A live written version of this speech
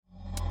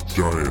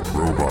Giant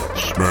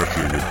robots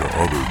smashing into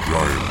other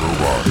giant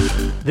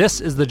robots. This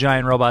is the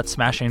Giant Robots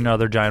Smashing into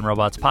Other Giant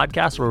Robots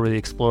podcast, where we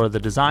explore the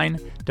design,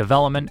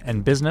 development,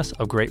 and business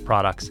of great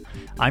products.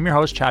 I'm your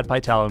host, Chad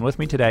Pytel, and with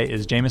me today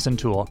is Jameson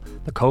Toole,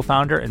 the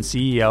co-founder and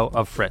CEO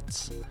of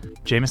Fritz.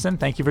 Jameson,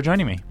 thank you for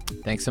joining me.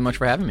 Thanks so much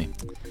for having me.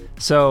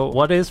 So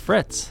what is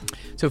Fritz?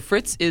 So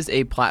Fritz is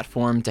a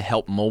platform to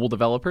help mobile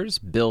developers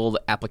build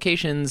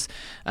applications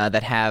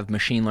that have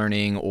machine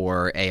learning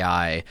or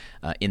AI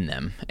in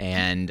them.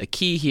 And the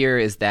key here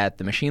is that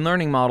the machine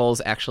learning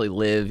models actually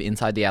live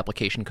inside the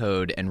application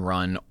code and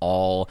run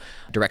all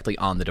directly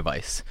on the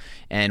device.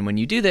 And when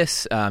you do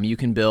this, you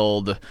can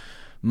build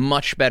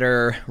much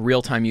better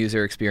real-time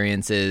user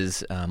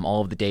experiences. All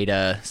of the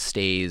data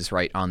stays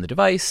right on the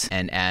device,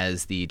 and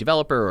as the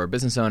developer or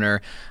business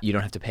owner, you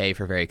don't have to pay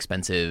for very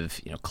expensive,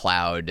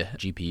 cloud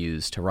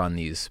GPUs to run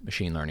these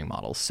machine learning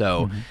models.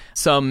 So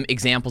some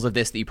examples of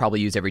this that you probably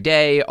use every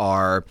day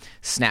are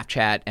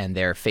Snapchat and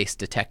their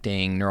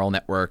face-detecting neural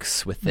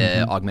networks with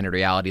the augmented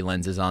reality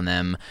lenses on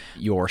them,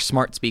 your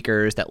smart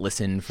speakers that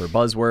listen for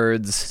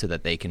buzzwords so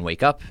that they can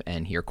wake up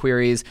and hear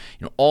queries.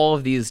 All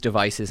of these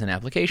devices and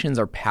applications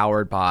are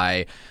powered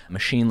by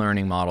machine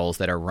learning models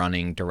that are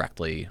running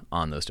directly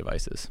on those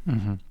devices.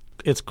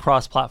 It's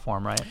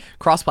cross-platform, right?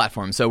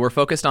 Cross-platform. So we're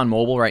focused on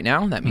mobile right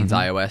now. That means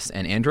iOS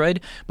and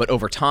Android. But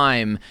over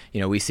time,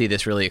 we see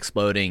this really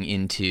exploding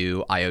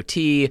into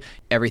IoT,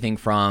 everything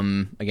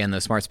from, again,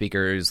 those smart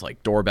speakers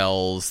like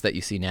doorbells that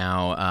you see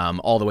now,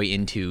 all the way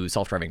into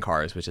self-driving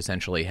cars, which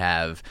essentially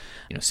have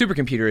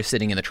supercomputers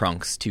sitting in the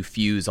trunks to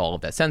fuse all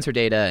of that sensor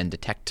data and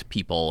detect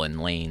people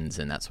and lanes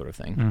and that sort of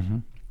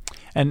thing.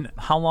 And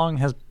how long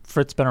has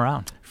Fritz been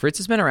around? Fritz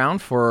has been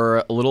around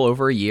for a little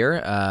over a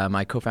year.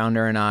 My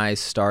co-founder and I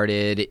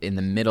started in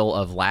the middle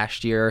of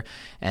last year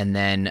and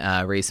then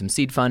raised some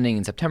seed funding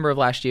in September of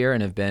last year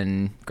and have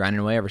been grinding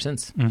away ever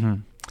since.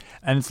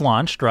 And it's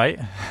launched, right?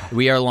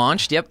 We are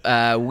launched, yep.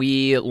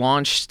 We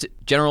launched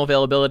general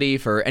availability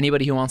for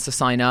anybody who wants to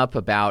sign up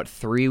about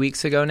 3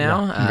 weeks ago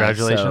now. Yeah,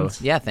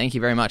 congratulations. Yeah, thank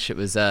you very much. It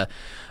was a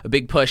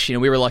big push.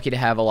 We were lucky to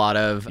have a lot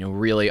of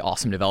really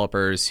awesome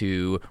developers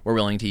who were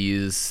willing to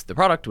use the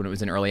product when it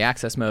was in early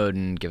access mode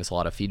and give us a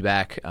lot of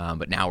feedback.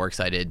 But now we're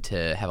excited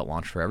to have it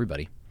launched for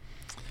everybody.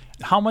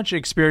 How much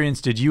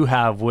experience did you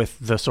have with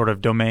the sort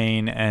of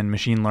domain and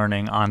machine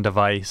learning on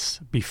device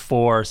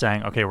before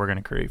saying, okay, we're going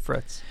to create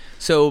Fritz?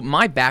 So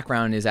my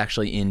background is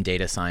actually in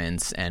data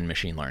science and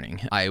machine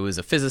learning. I was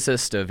a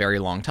physicist a very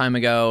long time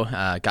ago,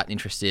 got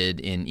interested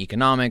in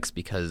economics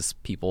because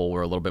people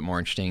were a little bit more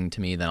interesting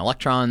to me than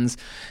electrons.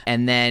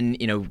 And then,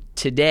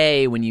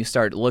 today when you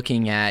start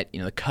looking at,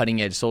 the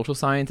cutting edge social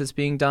science that's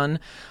being done,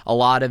 a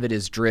lot of it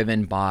is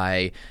driven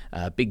by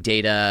big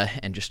data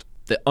and just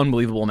the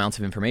unbelievable amounts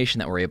of information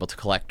that we're able to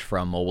collect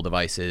from mobile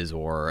devices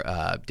or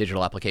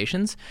digital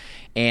applications.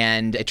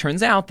 And it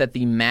turns out that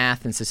the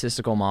math and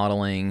statistical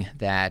modeling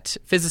that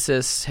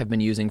physicists have been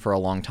using for a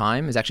long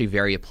time is actually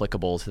very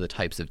applicable to the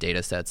types of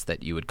data sets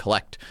that you would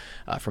collect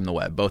from the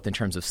web, both in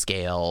terms of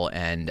scale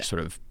and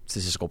sort of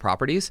statistical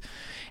properties.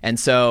 And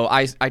so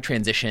I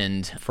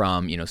transitioned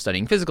from,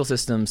 studying physical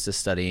systems to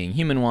studying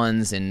human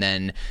ones. And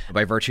then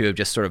by virtue of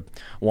just sort of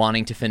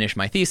wanting to finish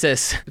my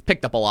thesis,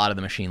 picked up a lot of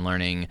the machine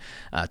learning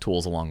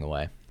tools along the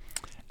way.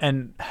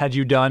 And had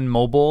you done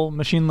mobile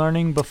machine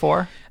learning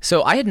before?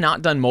 So I had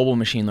not done mobile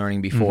machine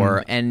learning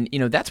before, and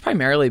that's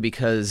primarily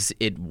because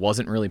it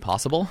wasn't really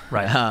possible.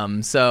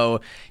 Right. So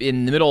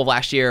in the middle of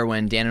last year,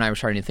 when Dan and I were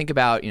starting to think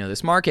about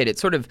this market, it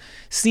sort of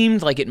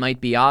seemed like it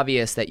might be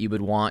obvious that you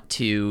would want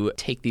to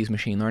take these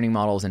machine learning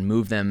models and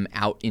move them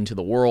out into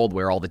the world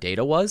where all the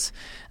data was,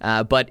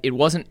 but it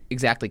wasn't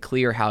exactly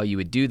clear how you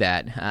would do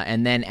that.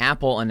 And then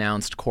Apple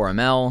announced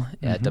CoreML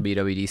at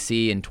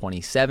WWDC in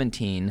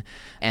 2017,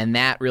 and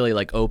that really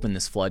open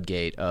this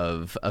floodgate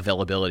of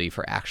availability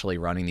for actually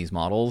running these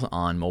models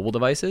on mobile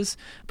devices.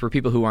 For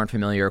people who aren't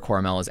familiar,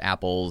 CoreML is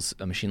Apple's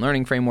machine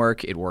learning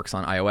framework. It works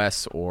on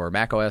iOS or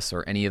macOS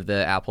or any of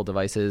the Apple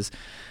devices.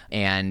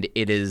 And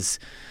it is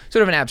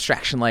sort of an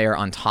abstraction layer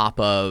on top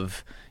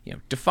of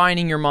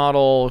defining your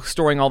model,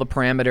 storing all the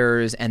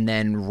parameters, and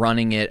then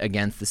running it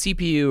against the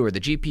CPU or the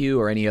GPU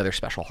or any other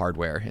special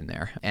hardware in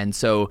there. And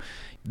so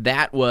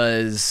that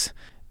was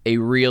a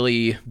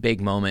really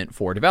big moment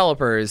for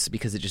developers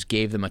because it just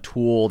gave them a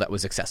tool that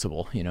was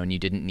accessible, and you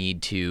didn't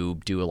need to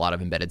do a lot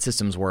of embedded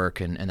systems work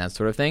and that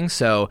sort of thing.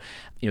 So,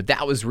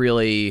 that was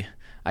really,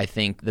 I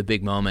think, the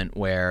big moment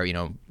where,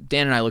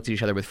 Dan and I looked at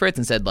each other with Fritz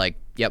and said,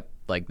 yep,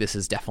 this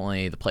is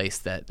definitely the place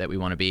that we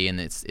want to be, and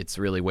it's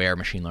really where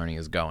machine learning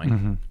is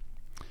going.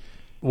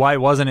 Why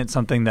wasn't it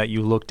something that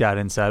you looked at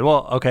and said,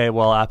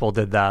 Apple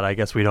did that, I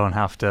guess we don't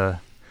have to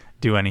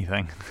do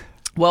anything?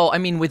 Well, I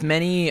mean, with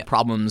many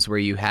problems where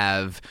you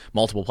have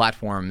multiple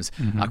platforms,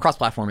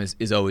 cross-platform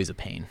is always a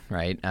pain,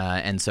 right?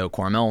 And so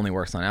CoreML only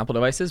works on Apple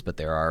devices, but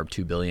there are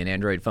 2 billion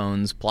Android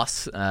phones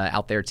plus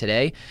out there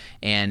today,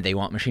 and they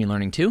want machine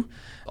learning too.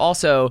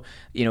 Also,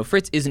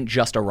 Fritz isn't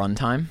just a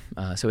runtime,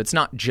 so it's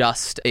not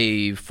just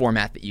a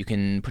format that you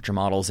can put your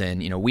models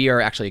in. We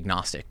are actually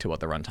agnostic to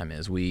what the runtime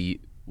is.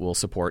 will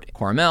support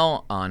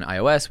CoreML on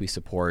iOS. We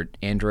support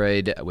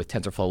Android with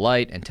TensorFlow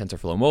Lite and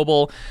TensorFlow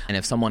Mobile. And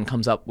if someone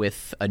comes up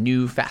with a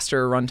new,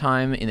 faster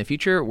runtime in the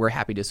future, we're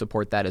happy to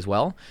support that as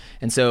well.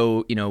 And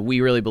so,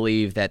 we really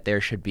believe that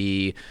there should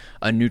be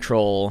a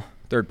neutral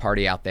third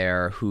party out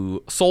there whose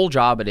sole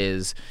job it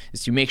is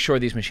to make sure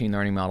these machine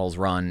learning models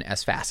run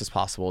as fast as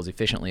possible, as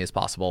efficiently as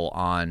possible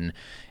on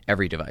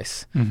every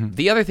device.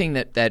 The other thing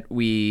that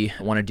we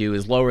want to do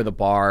is lower the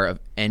bar of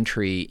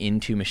entry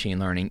into machine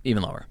learning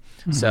even lower.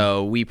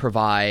 So we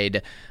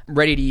provide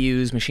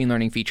ready-to-use machine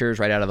learning features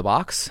right out of the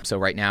box. So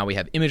right now we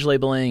have image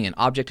labeling and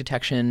object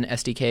detection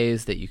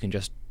SDKs that you can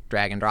just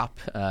drag and drop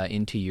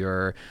into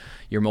your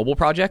mobile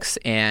projects.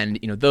 And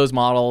those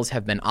models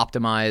have been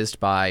optimized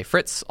by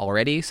Fritz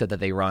already so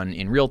that they run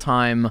in real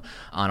time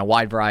on a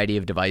wide variety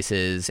of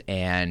devices.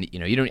 And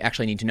you don't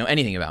actually need to know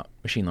anything about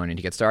machine learning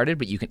to get started,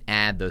 but you can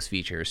add those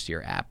features to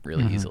your app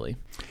really easily.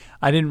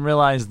 I didn't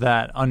realize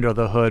that under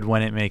the hood,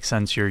 when it makes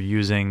sense, you're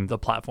using the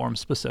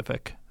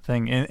platform-specific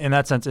thing. In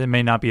that sense, it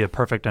may not be a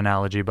perfect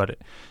analogy, but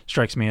it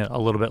strikes me a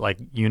little bit like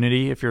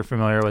Unity, if you're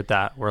familiar with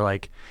that, where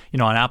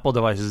on Apple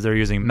devices, they're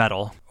using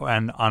Metal,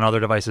 and on other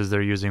devices,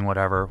 they're using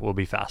whatever will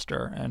be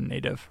faster and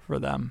native for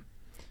them.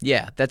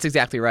 Yeah, that's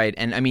exactly right.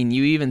 And I mean,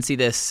 you even see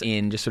this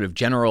in just sort of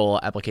general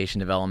application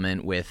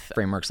development with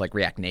frameworks like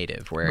React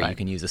Native, where you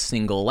can use a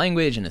single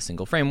language and a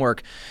single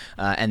framework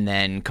and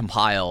then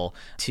compile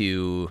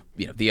to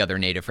the other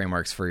native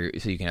frameworks so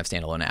you can have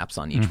standalone apps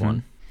on each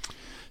one.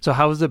 So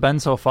how has it been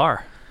so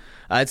far?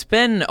 It's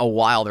been a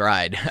wild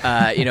ride,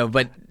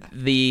 but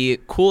the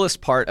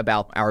coolest part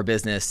about our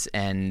business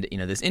and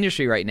this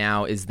industry right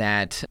now is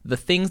that the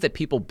things that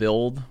people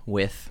build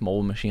with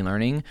mobile machine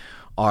learning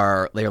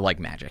they're like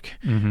magic,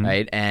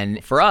 right?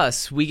 And for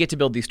us, we get to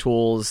build these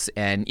tools,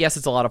 and yes,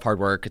 it's a lot of hard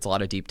work, it's a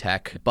lot of deep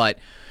tech, but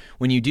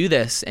when you do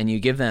this and you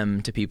give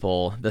them to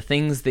people, the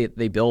things that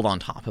they build on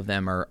top of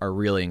them are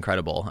really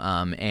incredible.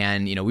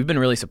 And we've been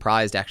really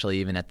surprised actually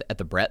even at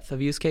the breadth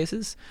of use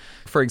cases.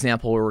 For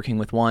example, we're working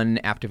with one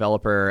app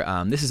developer.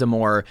 This is a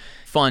more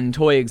fun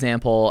toy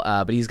example,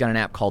 but he's got an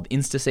app called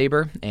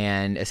InstaSaber,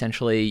 and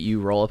essentially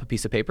you roll up a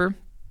piece of paper.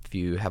 If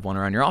you have one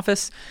around your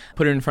office,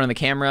 put it in front of the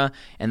camera,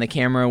 and the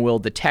camera will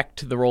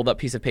detect the rolled up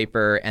piece of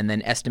paper and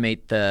then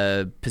estimate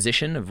the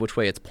position of which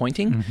way it's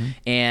pointing,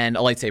 and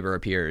a lightsaber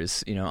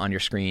appears, on your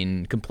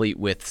screen, complete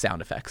with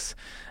sound effects.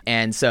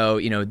 And so,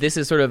 this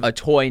is sort of a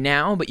toy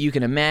now, but you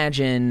can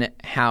imagine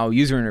how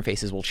user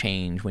interfaces will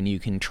change when you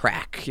can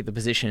track the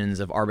positions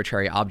of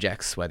arbitrary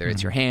objects, whether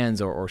it's your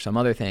hands or some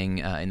other thing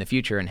in the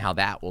future, and how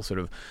that will sort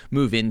of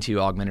move into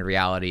augmented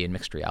reality and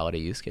mixed reality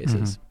use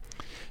cases.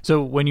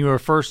 So when you were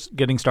first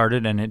getting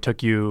started and it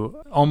took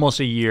you almost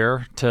a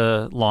year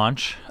to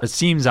launch, it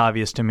seems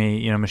obvious to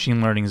me,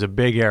 machine learning is a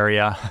big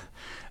area,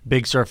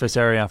 big surface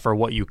area for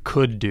what you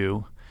could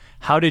do.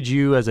 How did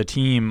you as a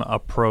team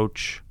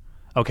approach,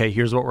 okay,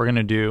 here's what we're going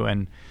to do,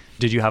 and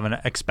did you have an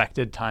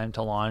expected time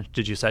to launch?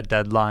 Did you set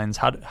deadlines?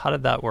 How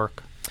did that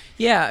work?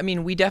 Yeah, I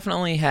mean, we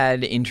definitely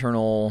had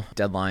internal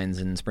deadlines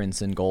and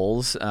sprints and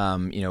goals.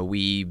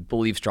 We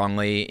believe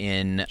strongly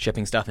in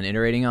shipping stuff and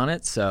iterating on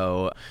it.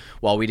 So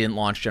while we didn't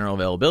launch general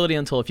availability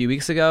until a few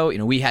weeks ago,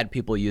 we had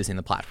people using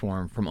the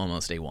platform from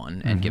almost day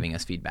one and giving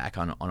us feedback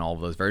on all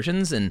of those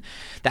versions. And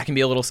that can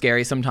be a little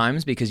scary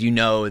sometimes because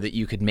that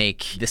you could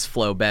make this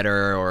flow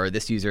better or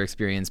this user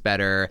experience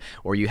better,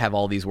 or you have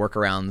all these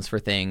workarounds for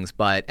things.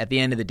 But at the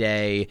end of the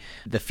day,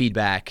 the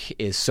feedback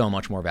is so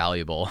much more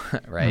valuable,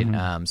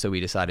 right? So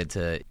we decided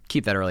to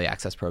keep that early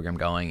access program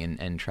going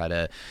and try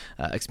to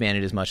expand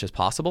it as much as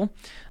possible.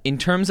 In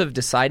terms of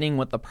deciding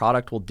what the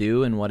product will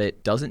do and what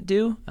it doesn't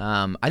do,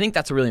 I think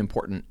that's a really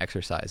important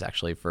exercise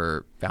actually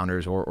for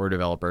founders or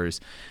developers.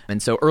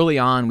 And so early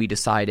on, we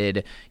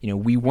decided,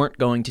 we weren't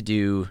going to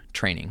do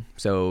training.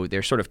 So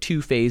there's sort of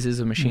two phases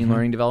of machine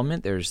learning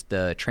development. There's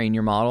the train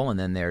your model, and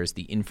then there's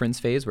the inference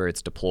phase where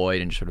it's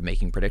deployed and sort of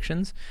making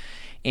predictions.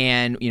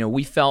 And,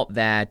 we felt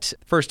that,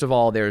 first of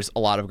all, there's a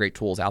lot of great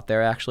tools out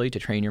there, actually, to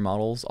train your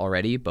models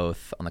already,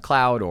 both on the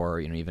cloud or,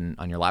 even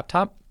on your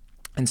laptop.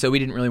 And so we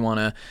didn't really want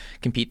to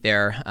compete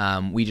there.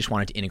 We just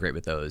wanted to integrate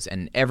with those.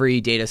 And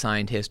every data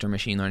scientist or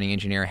machine learning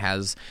engineer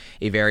has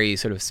a very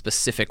sort of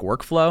specific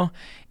workflow,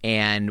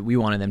 and we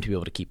wanted them to be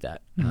able to keep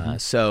that.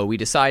 So we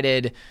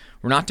decided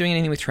we're not doing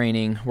anything with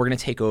training. We're going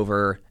to take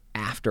over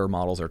after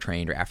models are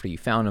trained or after you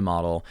found a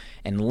model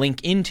and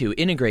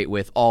integrate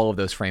with all of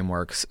those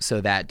frameworks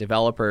so that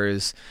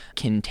developers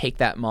can take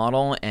that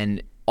model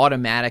and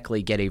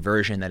automatically get a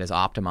version that is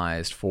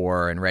optimized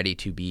for and ready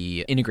to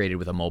be integrated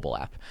with a mobile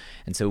app.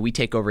 And so we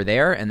take over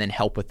there and then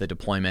help with the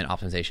deployment,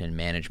 optimization, and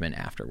management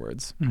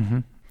afterwards.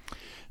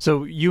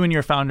 So you and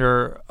your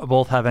founder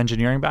both have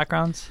engineering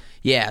backgrounds?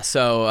 Yeah.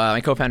 So my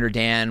co-founder,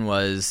 Dan,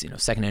 was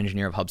second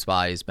engineer of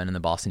HubSpot. He's been in the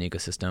Boston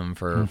ecosystem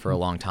for a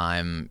long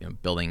time,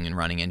 building and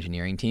running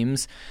engineering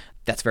teams.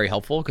 That's very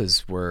helpful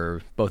because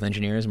we're both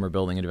engineers and we're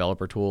building a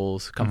developer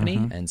tools company.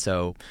 And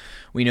so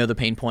we know the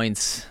pain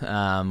points.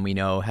 We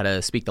know how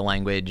to speak the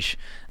language.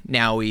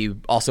 Now we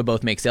also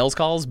both make sales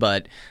calls,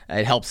 but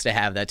it helps to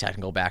have that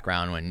technical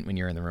background when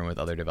you're in the room with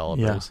other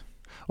developers. Yeah.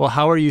 Well,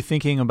 how are you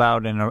thinking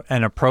about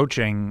and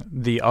approaching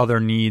the other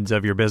needs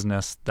of your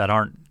business that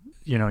aren't,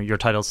 your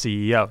title's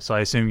CEO? So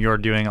I assume you're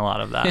doing a lot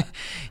of that.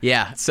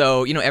 Yeah.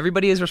 So,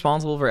 everybody is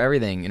responsible for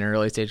everything in an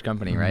early stage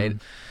company, right?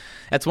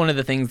 That's one of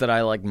the things that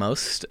I like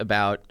most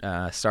about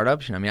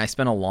startups. I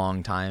spent a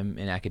long time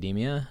in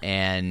academia,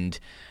 and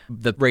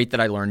the rate that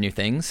I learn new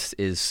things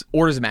is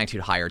orders of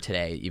magnitude higher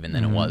today even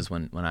than it was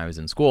when I was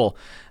in school.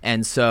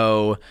 And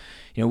so,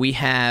 we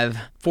have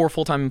 4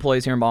 full-time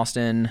employees here in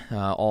Boston,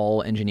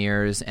 all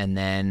engineers, and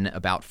then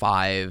about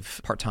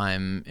 5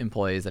 part-time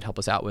employees that help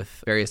us out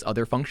with various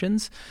other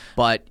functions.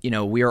 But,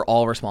 we are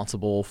all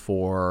responsible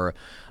for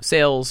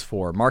sales,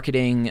 for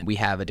marketing. We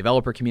have a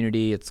developer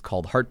community. It's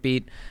called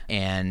Heartbeat.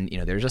 And,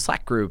 there's a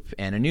Slack group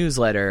and a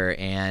newsletter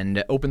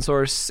and open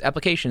source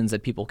applications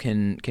that people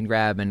can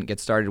grab and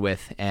get started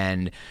with.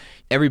 And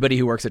everybody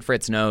who works at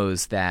Fritz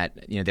knows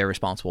that, they're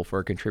responsible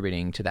for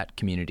contributing to that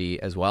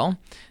community as well.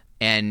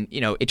 And,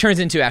 it turns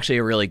into actually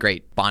a really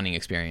great bonding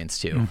experience,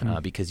 too,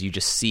 because you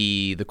just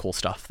see the cool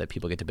stuff that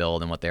people get to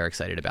build and what they're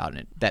excited about.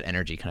 And that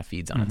energy kind of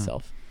feeds on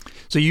itself.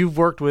 So you've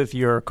worked with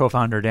your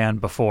co-founder, Dan,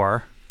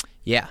 before.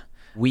 Yeah.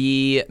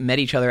 We met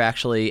each other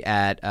actually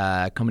at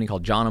a company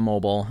called Jana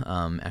Mobile,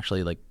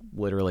 actually like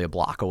literally a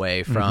block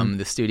away from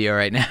the studio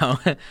right now.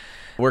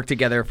 Worked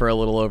together for a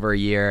little over a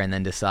year and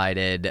then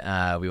decided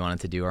we wanted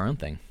to do our own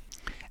thing.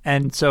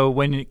 And so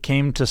when it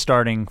came to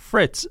starting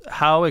Fritz,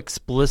 how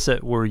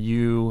explicit were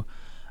you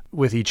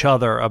with each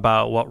other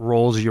about what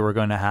roles you were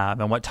going to have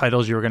and what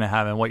titles you were going to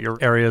have and what your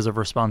areas of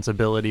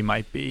responsibility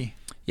might be?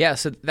 Yeah,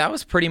 so that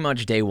was pretty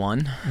much day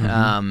one.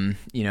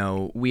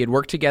 We had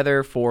worked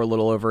together for a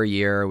little over a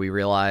year. We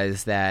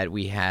realized that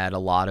we had a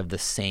lot of the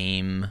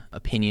same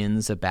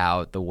opinions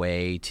about the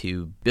way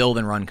to build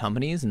and run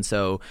companies. And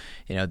so,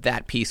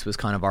 that piece was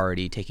kind of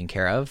already taken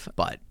care of.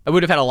 But I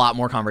would have had a lot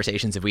more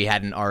conversations if we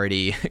hadn't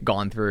already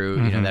gone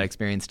through, that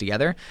experience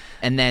together.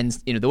 And then,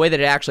 the way that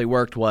it actually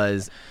worked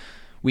was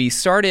we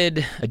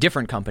started a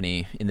different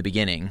company in the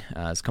beginning.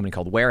 It's a company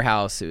called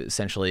Warehouse. It was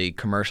essentially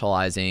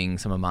commercializing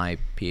some of my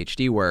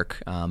PhD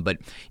work. But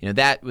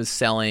that was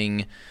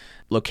selling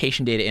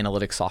location data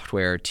analytics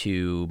software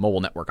to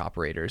mobile network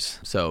operators.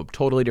 So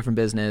totally different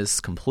business,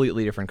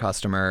 completely different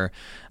customer.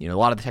 A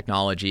lot of the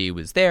technology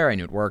was there. I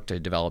knew it worked. I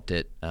developed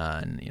it,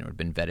 and it had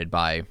been vetted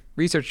by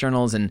research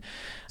journals. And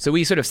so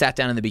we sort of sat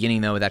down in the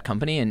beginning, though, with that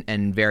company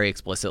and very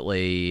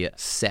explicitly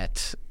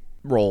set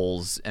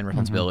roles and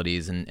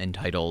responsibilities and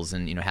titles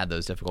and, had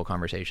those difficult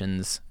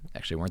conversations.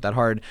 Actually weren't that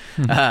hard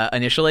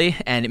initially,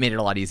 and it made it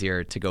a lot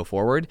easier to go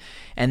forward.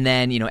 And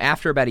then,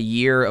 after about a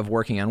year of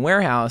working on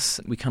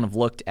Warehouse, we kind of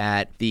looked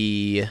at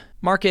the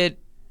market,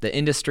 the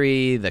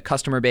industry, the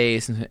customer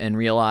base, and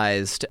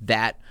realized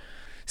that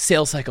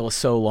sales cycle is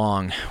so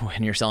long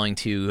when you're selling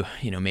to,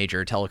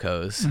 major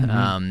telcos,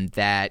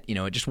 that,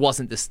 it just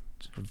wasn't this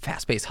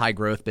fast-paced,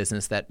 high-growth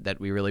business that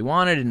we really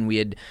wanted. And we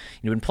had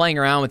been playing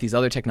around with these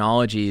other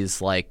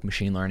technologies like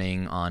machine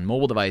learning on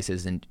mobile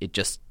devices, and it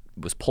just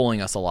was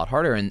pulling us a lot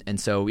harder. And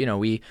so,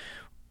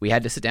 we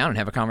had to sit down and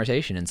have a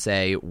conversation and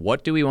say,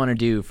 what do we want to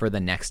do for the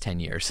next 10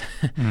 years?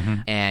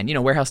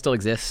 And, Warehouse still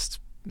exists,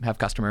 have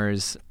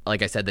customers.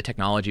 Like I said, the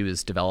technology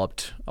was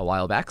developed a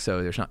while back,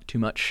 so there's not too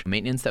much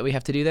maintenance that we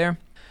have to do there.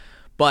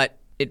 But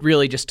it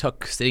really just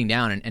took sitting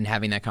down and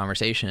having that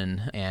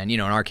conversation. And, in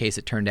our case,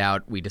 it turned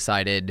out we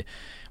decided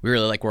we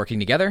really like working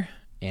together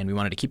and we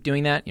wanted to keep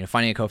doing that.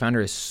 Finding a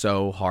co-founder is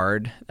so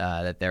hard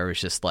that there was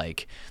just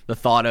like the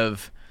thought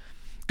of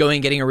going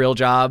and getting a real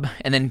job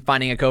and then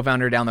finding a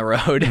co-founder down the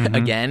road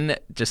again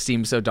just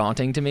seemed so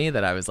daunting to me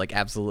that I was like,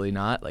 absolutely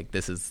not. Like,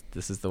 this is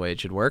the way it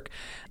should work.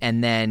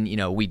 And then,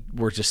 we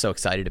were just so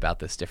excited about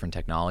this different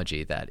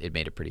technology that it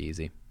made it pretty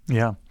easy.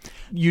 Yeah.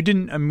 You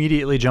didn't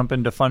immediately jump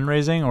into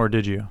fundraising, or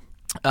did you?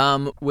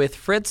 With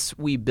Fritz,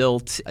 we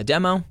built a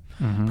demo,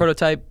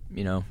 prototype,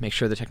 make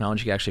sure the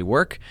technology could actually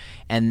work,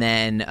 and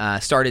then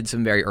started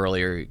some very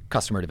earlier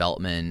customer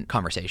development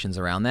conversations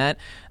around that.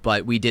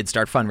 But we did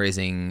start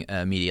fundraising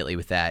immediately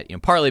with that,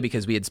 partly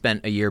because we had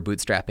spent a year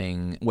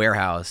bootstrapping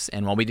Warehouse,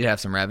 and while we did have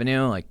some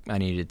revenue, like I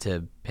needed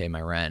to pay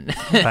my rent.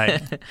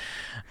 Right.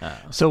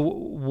 So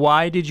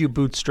why did you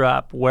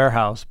bootstrap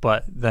Warehouse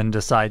but then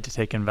decide to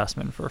take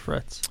investment for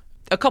Fritz?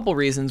 A couple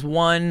reasons.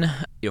 One,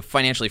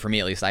 financially for me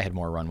at least, I had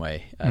more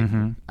runway.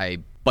 I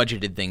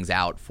budgeted things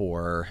out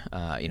for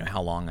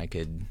how long I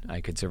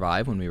could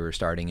survive when we were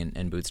starting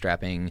and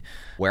bootstrapping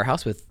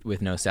Warehouse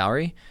with no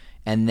salary,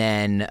 and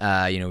then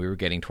we were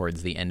getting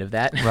towards the end of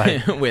that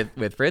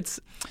with Fritz.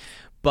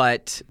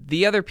 But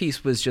the other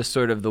piece was just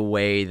sort of the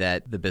way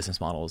that the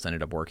business models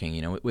ended up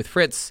working. With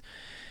Fritz,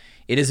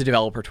 it is a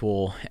developer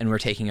tool, and we're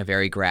taking a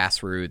very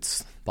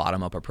grassroots,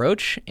 bottom-up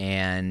approach,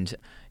 and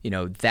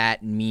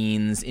that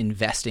means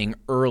investing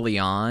early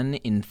on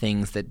in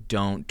things that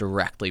don't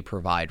directly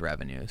provide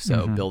revenue.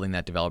 So building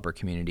that developer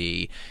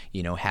community,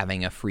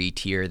 having a free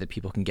tier that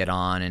people can get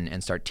on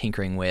and start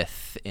tinkering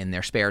with in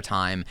their spare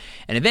time.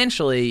 And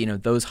eventually,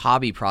 those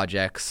hobby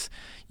projects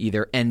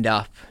either end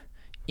up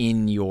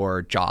in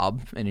your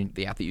job and in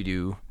the app that you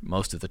do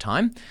most of the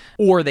time,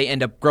 or they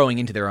end up growing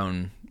into their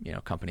own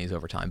companies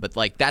over time. But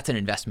like that's an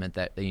investment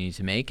that you need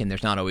to make, and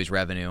there's not always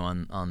revenue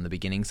on the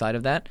beginning side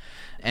of that.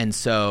 And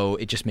so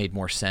it just made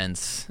more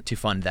sense to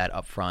fund that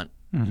upfront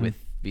with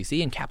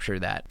VC and capture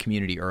that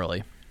community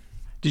early.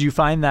 Did you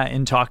find that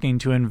in talking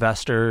to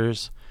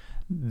investors,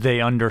 they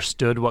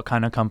understood what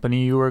kind of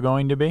company you were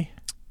going to be?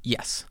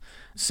 Yes.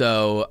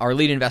 So our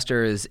lead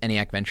investor is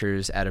ENIAC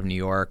Ventures out of New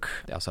York.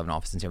 They also have an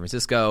office in San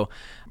Francisco.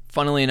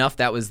 Funnily enough,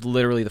 that was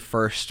literally the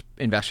first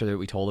investor that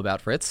we told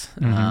about Fritz.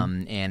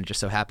 And it just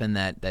so happened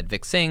that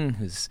Vik Singh,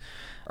 who's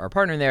our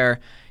partner there,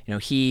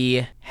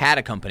 he had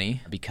a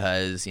company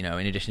because, in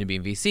addition to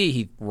being VC,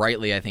 he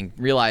rightly, I think,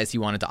 realized he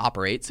wanted to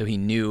operate. So he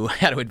knew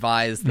how to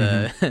advise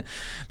the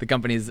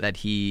companies that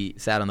he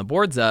sat on the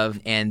boards of.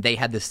 And they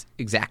had this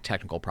exact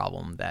technical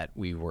problem that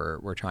we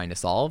were trying to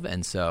solve.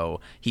 And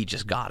so he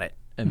just got it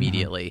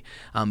immediately.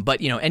 But,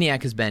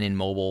 ENIAC has been in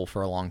mobile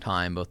for a long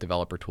time, both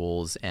developer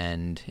tools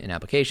and in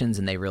applications,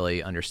 and they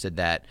really understood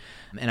that.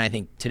 And I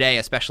think today,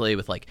 especially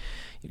with like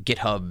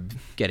GitHub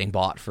getting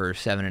bought for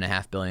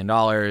 $7.5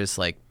 billion,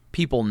 like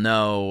people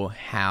know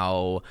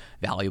how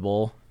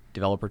valuable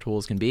developer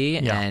tools can be,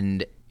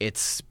 and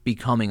it's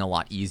becoming a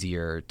lot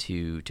easier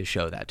to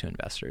show that to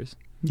investors.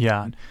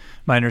 Yeah.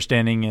 My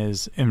understanding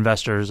is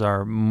investors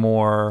are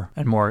more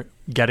and more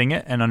getting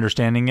it and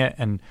understanding it,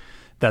 and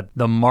that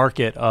the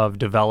market of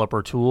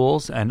developer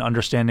tools and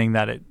understanding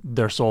that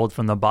they're sold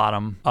from the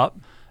bottom up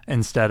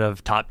instead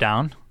of top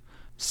down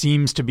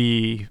seems to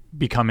be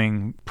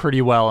becoming pretty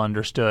well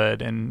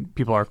understood, and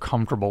people are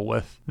comfortable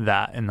with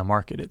that in the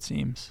market, it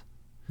seems.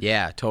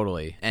 Yeah,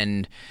 totally.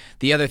 And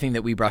the other thing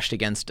that we brushed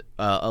against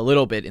a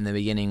little bit in the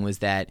beginning was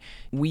that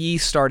we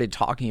started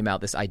talking about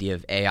this idea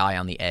of AI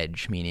on the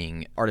edge,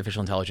 meaning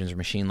artificial intelligence or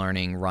machine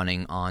learning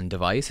running on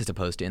device as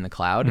opposed to in the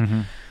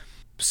cloud.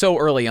 So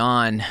early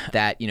on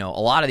that, a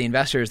lot of the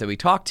investors that we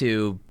talked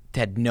to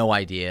had no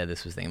idea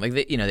this was a thing. Like,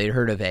 they'd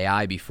heard of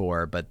AI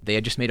before, but they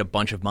had just made a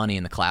bunch of money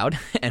in the cloud.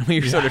 And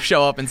we sort of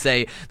show up and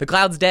say, the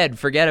cloud's dead,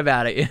 forget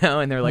about it,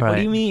 And they're like, What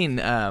do you mean?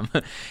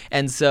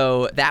 And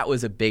so that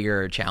was a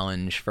bigger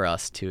challenge for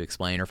us to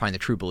explain or find the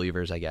true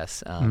believers, I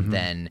guess,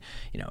 than,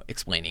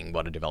 explaining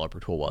what a developer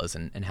tool was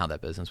and how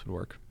that business would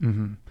work.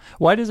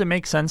 Why does it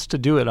make sense to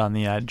do it on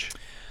the edge?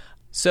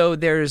 So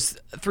there's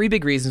three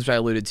big reasons which I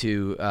alluded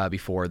to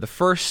before. The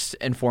first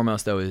and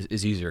foremost, though,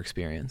 is user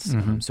experience.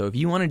 So if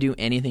you want to do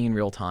anything in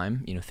real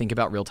time, think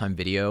about real-time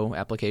video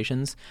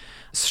applications,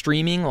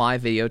 streaming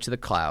live video to the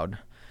cloud,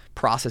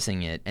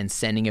 processing it, and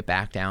sending it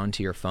back down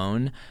to your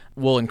phone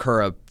will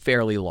incur a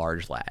fairly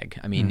large lag.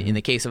 I mean, in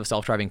the case of a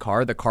self-driving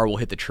car, the car will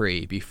hit the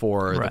tree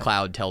before the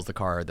cloud tells the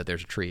car that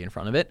there's a tree in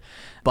front of it.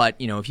 But,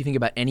 if you think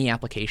about any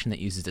application that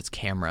uses its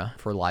camera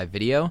for live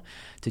video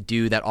to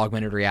do that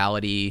augmented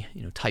reality,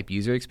 type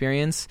user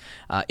experience,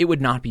 it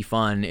would not be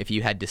fun if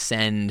you had to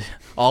send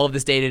all of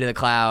this data to the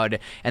cloud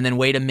and then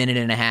wait a minute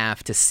and a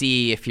half to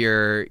see if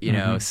your,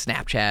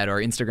 Snapchat or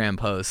Instagram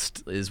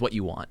post is what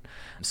you want.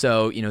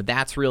 So,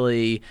 that's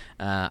really,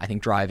 I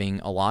think, driving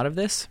a lot of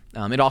this.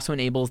 It also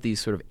enables these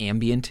sort of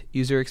ambient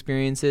user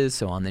experiences.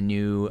 So on the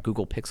new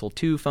Google Pixel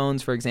 2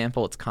 phones, for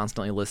example, it's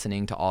constantly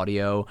listening to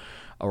audio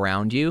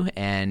around you.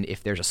 And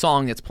if there's a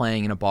song that's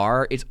playing in a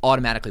bar, it's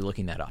automatically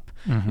looking that up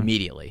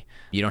immediately.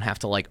 You don't have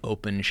to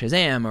open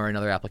Shazam or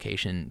another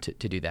application to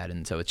do that.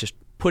 And so it's just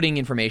putting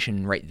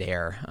information right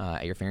there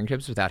at your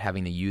fingertips without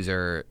having the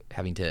user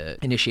having to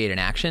initiate an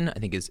action, I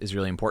think is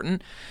really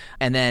important.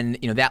 And then,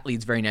 that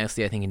leads very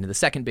nicely, I think, into the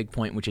second big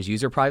point, which is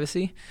user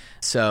privacy.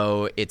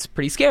 So it's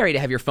pretty scary to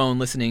have your phone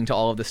listening to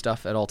all of this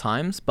stuff at all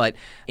times. But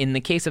in the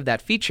case of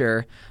that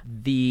feature,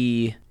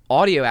 the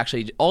audio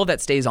actually, all of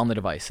that stays on the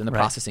device and the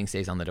processing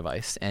stays on the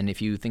device. And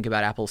if you think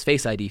about Apple's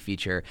Face ID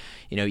feature,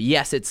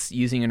 yes, it's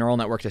using a neural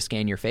network to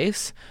scan your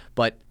face,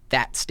 but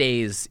that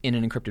stays in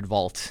an encrypted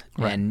vault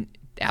and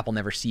Apple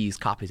never sees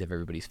copies of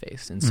everybody's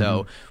face. And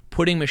so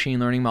putting machine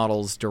learning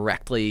models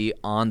directly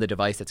on the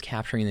device that's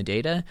capturing the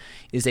data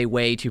is a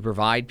way to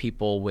provide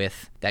people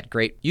with that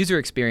great user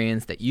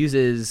experience that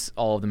uses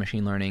all of the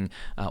machine learning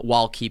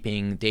while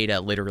keeping data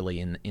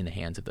literally in the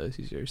hands of those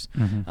users.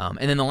 And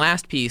then the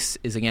last piece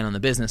is, again, on the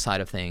business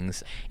side of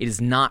things. It is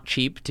not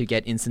cheap to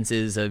get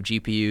instances of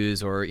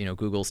GPUs or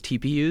Google's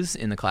TPUs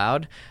in the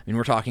cloud. I mean,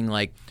 we're talking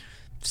like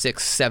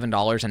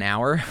 $6-7 an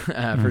hour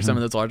for some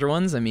of those larger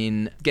ones. I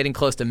mean, getting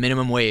close to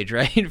minimum wage,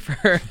 right,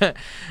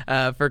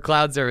 for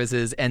cloud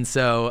services. And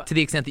so to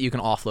the extent that you can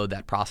offload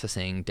that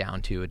processing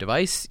down to a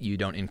device, you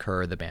don't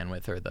incur the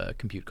bandwidth or the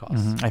compute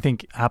costs. I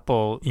think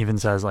Apple even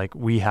says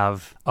we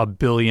have 1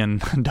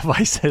 billion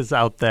devices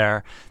out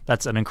there.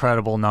 That's an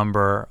incredible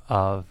number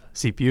of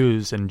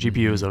CPUs and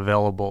GPUs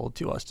available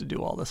to us to do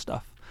all this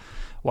stuff.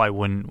 Why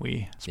wouldn't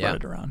we spread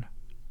it around?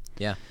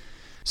 Yeah.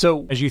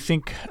 So as you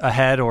think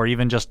ahead, or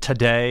even just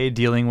today,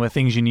 dealing with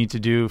things you need to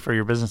do for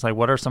your business,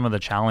 what are some of the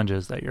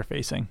challenges that you're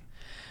facing?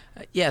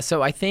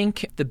 So I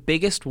think the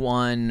biggest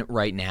one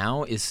right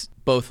now is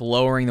both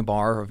lowering the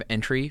bar of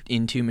entry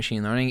into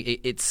machine learning,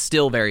 it's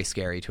still very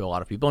scary to a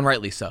lot of people, and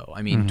rightly so.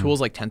 I mean,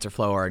 tools like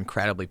TensorFlow are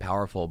incredibly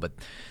powerful, but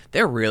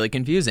they're really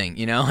confusing.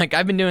 Like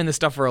I've been doing this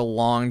stuff for a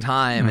long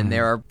time, and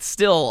there are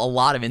still a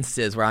lot of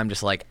instances where I'm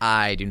just like,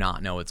 I do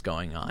not know what's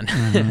going on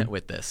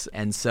with this.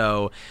 And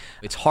so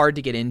it's hard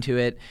to get into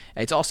it.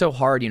 It's also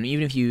hard,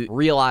 even if you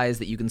realize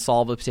that you can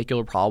solve a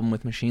particular problem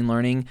with machine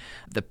learning,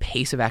 the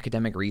pace of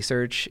academic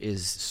research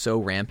is so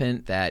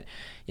rampant that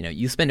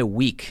you spend a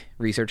week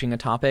researching a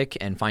topic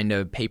and find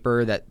a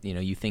paper that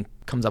you think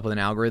comes up with an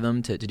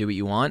algorithm to do what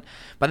you want.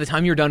 By the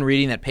time you're done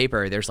reading that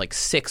paper, there's like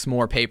 6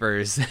 more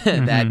papers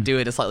that do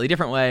it a slightly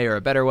different way or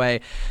a better way.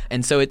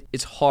 And so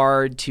it's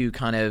hard to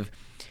kind of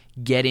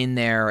get in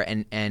there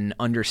and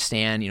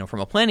understand, from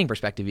a planning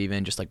perspective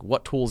even, just like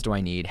what tools do I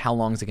need? How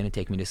long is it going to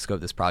take me to scope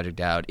this project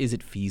out? Is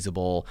it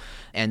feasible?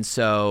 And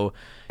so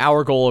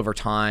our goal over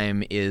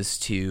time is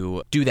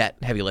to do that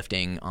heavy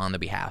lifting on the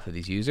behalf of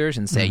these users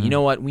and say, you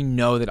know what? We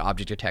know that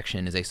object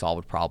detection is a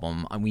solved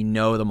problem. And we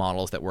know the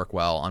models that work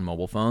well on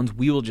mobile phones.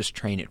 We will just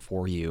train it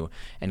for you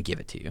and give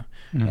it to you,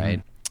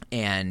 right?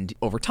 And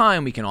over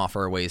time, we can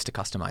offer ways to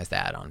customize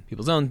that on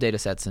people's own data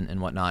sets and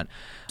whatnot.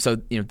 So,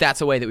 that's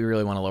a way that we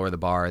really want to lower the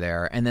bar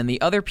there. And then the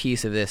other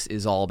piece of this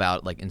is all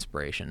about like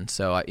inspiration.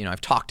 So,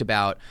 I've talked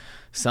about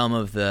some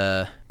of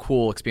the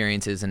cool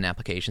experiences and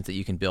applications that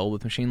you can build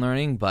with machine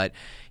learning, but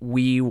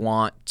we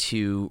want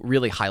to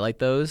really highlight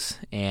those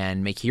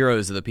and make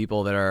heroes of the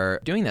people that are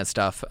doing that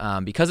stuff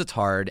because it's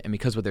hard and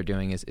because what they're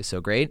doing is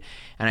so great.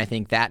 And I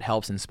think that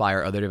helps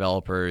inspire other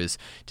developers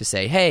to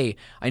say, hey,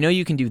 I know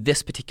you can do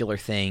this particular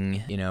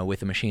thing,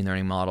 with a machine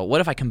learning model. What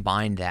if I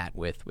combine that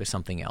with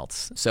something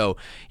else? So,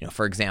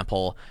 for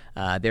example,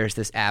 there's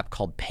this app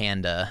called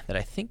Panda that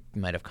I think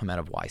might have come out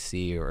of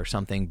YC or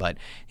something, but,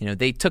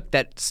 they took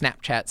that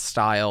Snapchat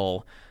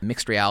style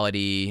mixed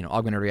reality,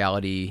 augmented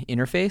reality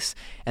interface,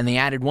 and they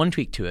added one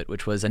tweak to it,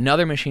 which was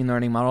another machine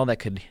learning model that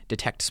could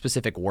detect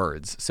specific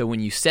words. So when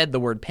you said the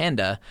word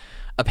panda,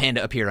 a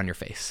panda appeared on your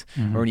face.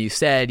 Or when you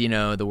said,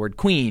 the word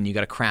queen, you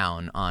got a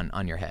crown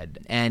on your head.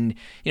 And,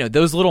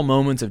 those little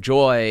moments of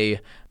joy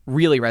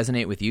really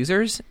resonate with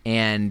users,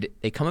 and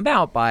they come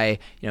about by,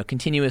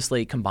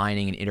 continuously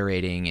combining and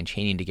iterating and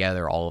chaining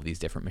together all of these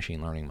different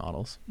machine learning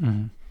models.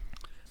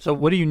 So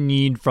what do you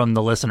need from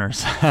the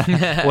listeners?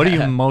 What are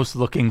you most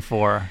looking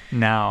for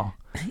now?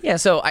 Yeah,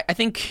 so I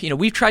think,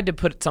 we've tried to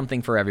put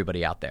something for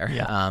everybody out there.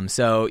 Yeah.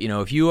 So,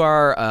 if you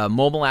are a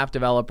mobile app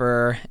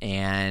developer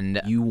and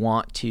you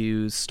want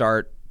to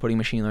start putting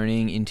machine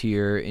learning into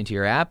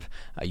your app,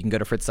 you can go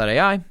to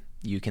fritz.ai.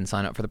 You can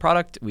sign up for the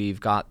product. We've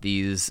got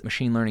these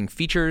machine learning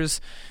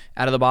features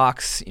out of the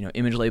box,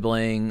 image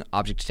labeling,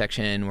 object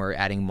detection. We're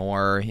adding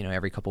more,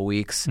 every couple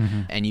weeks,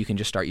 and you can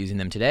just start using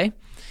them today.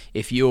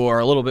 If you're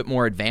a little bit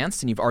more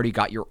advanced and you've already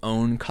got your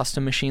own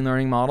custom machine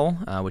learning model,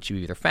 which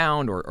you've either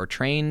found or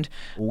trained,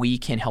 we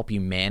can help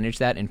you manage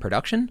that in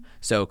production.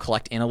 So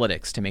collect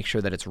analytics to make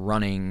sure that it's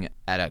running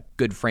at a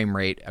good frame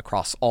rate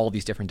across all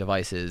these different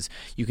devices.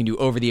 You can do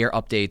over-the-air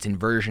updates and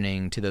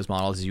versioning to those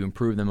models as you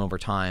improve them over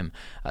time.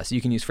 So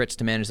you can use Fritz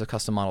to manage the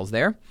custom models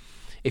there.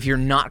 If you're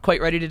not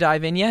quite ready to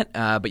dive in yet,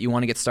 but you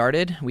want to get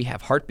started, we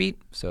have Heartbeat.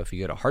 So if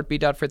you go to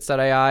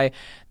heartbeat.fritz.ai,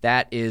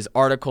 that is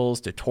articles,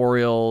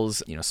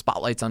 tutorials,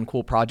 spotlights on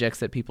cool projects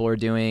that people are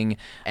doing.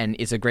 And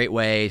it's a great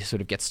way to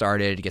sort of get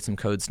started, get some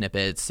code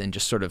snippets, and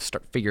just sort of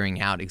start figuring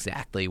out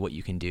exactly what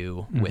you can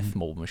do with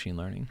mobile machine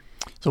learning.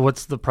 So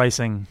what's the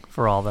pricing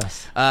for all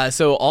this?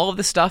 So all of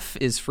this stuff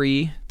is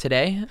free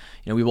today.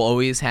 We will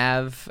always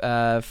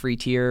have free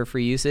tier,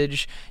 free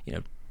usage.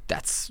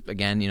 That's,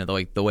 again,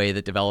 the way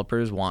that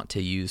developers want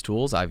to use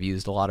tools. I've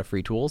used a lot of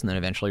free tools and then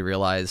eventually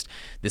realized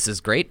this is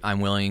great. I'm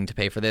willing to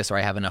pay for this, or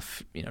I have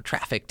enough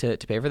traffic to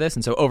pay for this.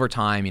 And so over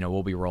time,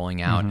 we'll be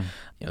rolling out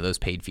those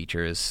paid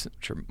features,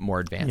 which are more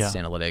advanced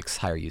analytics,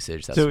 higher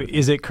usage. So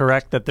is it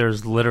correct that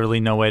there's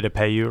literally no way to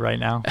pay you right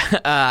now?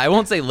 I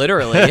won't say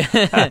literally.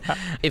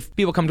 If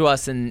people come to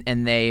us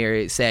and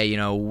they say,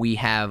 we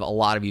have a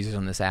lot of users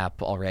on this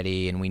app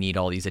already and we need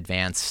all these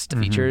advanced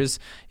features,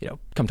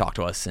 come talk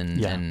to us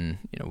and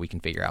we can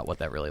figure out what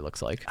that really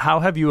looks like. How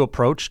have you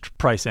approached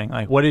pricing?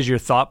 Like, what is your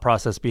thought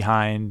process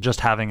behind just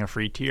having a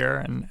free tier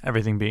and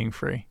everything being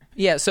free?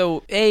 Yeah,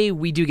 so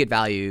we do get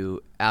value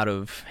out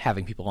of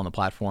having people on the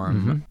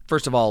platform.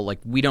 First of all,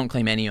 we don't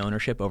claim any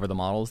ownership over the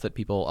models that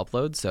people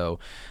upload, so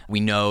we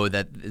know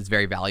that it's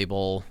very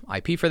valuable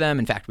IP for them.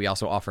 In fact, we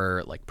also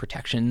offer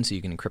protection, so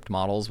you can encrypt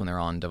models when they're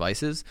on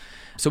devices.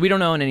 So we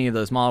don't own any of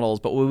those models,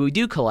 but what we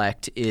do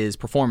collect is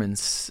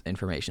performance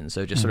information.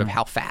 So just sort of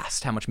how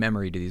fast, how much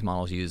memory do these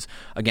models use,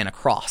 again,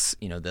 across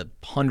the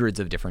hundreds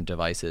of different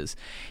devices.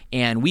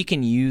 And we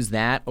can use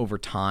that over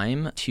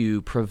time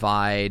to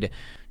provide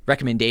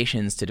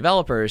recommendations to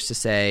developers to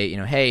say,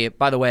 hey,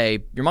 by the way,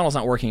 your model's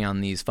not working on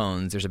these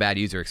phones. There's a bad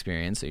user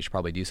experience, so you should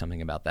probably do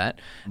something about that.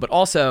 But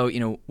also,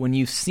 when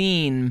you've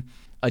seen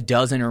a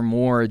dozen or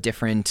more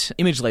different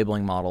image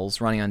labeling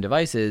models running on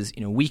devices,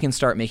 we can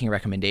start making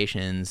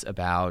recommendations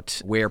about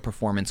where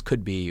performance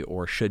could be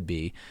or should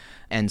be.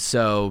 And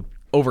so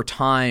over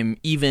time,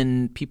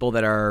 even people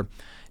that are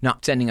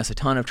not sending us a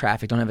ton of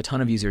traffic, don't have a ton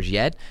of users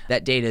yet,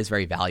 that data is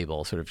very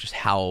valuable, sort of just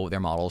how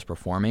their model is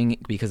performing,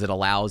 because it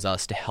allows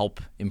us to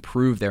help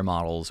improve their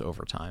models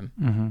over time.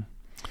 Mm-hmm.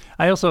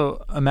 I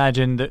also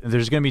imagine that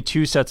there's going to be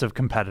two sets of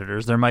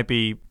competitors. There might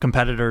be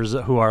competitors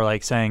who are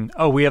like saying,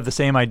 oh, we have the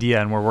same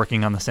idea and we're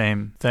working on the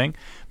same thing.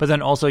 But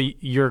then also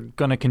you're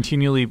going to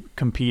continually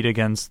compete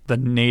against the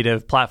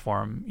native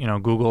platform.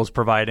 Google's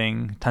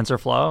providing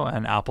TensorFlow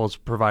and Apple's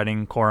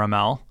providing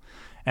CoreML.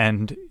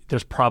 And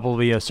there's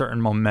probably a certain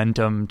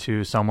momentum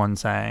to someone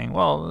saying,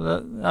 well,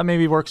 that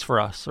maybe works for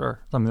us or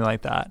something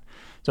like that.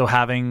 So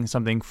having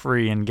something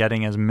free and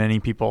getting as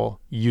many people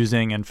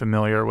using and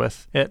familiar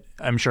with it,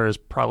 I'm sure is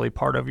probably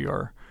part of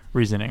your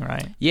reasoning,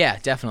 right? Yeah,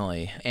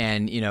 definitely.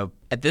 And,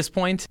 at this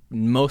point,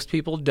 most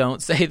people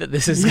don't say that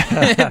this is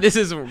this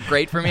is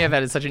great for me. I've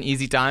had such an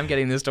easy time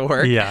getting this to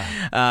work. Yeah.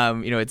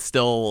 It's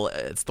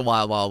the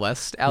wild, wild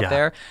west out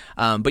there.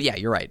 But yeah,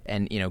 you're right.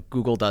 And,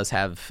 Google does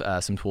have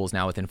some tools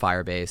now within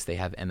Firebase. They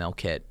have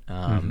MLKit.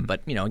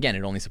 But, again,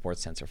 it only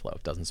supports TensorFlow.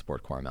 It doesn't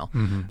support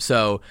CoreML.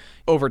 So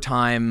over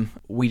time,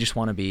 we just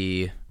want to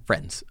be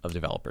friends of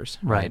developers,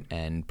 right?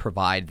 And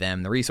provide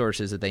them the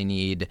resources that they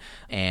need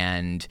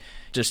and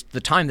just the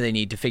time that they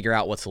need to figure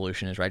out what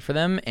solution is right for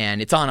them.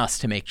 And it's on us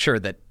to make sure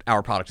that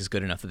our product is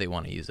good enough that they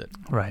want to use it.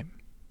 Right.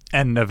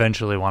 And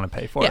eventually want to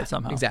pay for it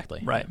somehow.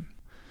 Exactly. Right.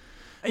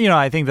 Yeah.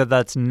 I think that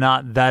that's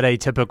not that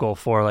atypical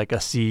for like a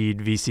seed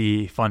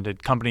VC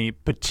funded company,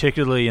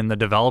 particularly in the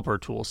developer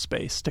tool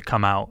space, to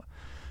come out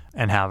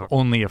and have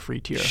only a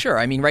free tier. Sure.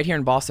 I mean, right here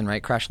in Boston,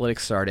 right,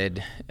 Crashlytics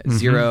started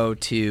 0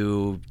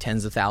 to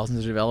tens of thousands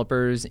of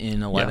developers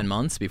in 11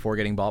 months before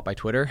getting bought by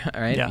Twitter,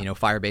 right? Yeah.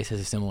 Firebase has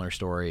a similar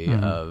story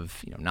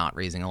of, not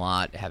raising a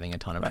lot, having a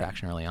ton of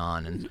traction early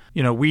on.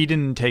 And we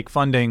didn't take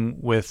funding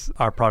with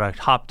our product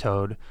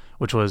Hoptoad,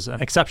 which was an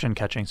exception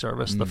catching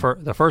service, the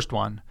first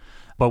one,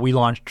 but we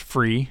launched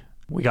free.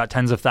 We got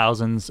tens of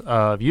thousands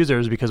of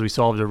users because we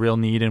solved a real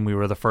need and we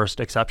were the first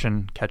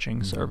exception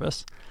catching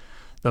service.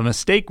 The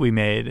mistake we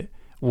made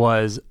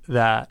was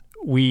that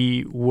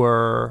we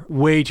were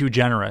way too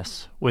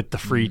generous with the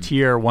free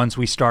tier once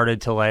we started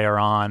to layer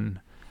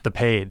on the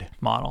paid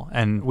model.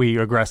 And we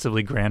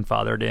aggressively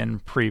grandfathered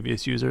in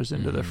previous users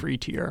into the free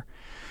tier.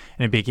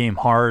 And it became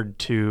hard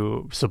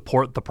to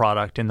support the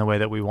product in the way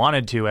that we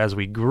wanted to as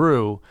we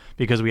grew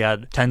because we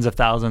had tens of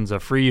thousands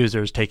of free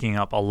users taking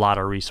up a lot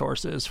of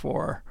resources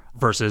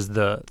versus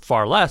the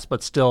far less,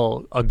 but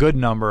still a good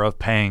number of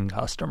paying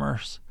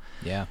customers.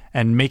 Yeah.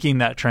 And making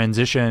that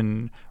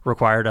transition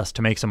required us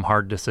to make some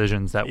hard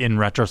decisions that in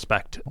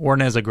retrospect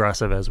weren't as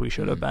aggressive as we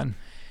should have been.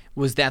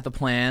 Was that the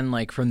plan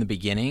like from the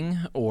beginning,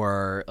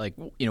 or like,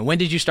 when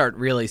did you start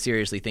really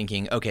seriously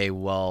thinking, okay,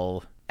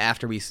 well,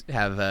 after we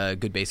have a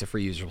good base of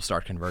free users, we'll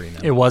start converting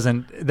them? It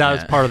wasn't. That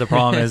was part of the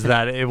problem is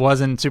that it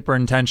wasn't super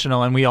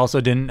intentional. And we also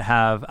didn't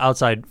have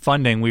outside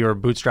funding. We were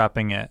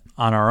bootstrapping it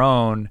on our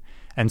own.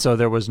 And so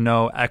there was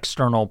no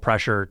external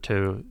pressure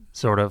to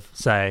sort of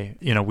say,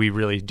 we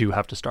really do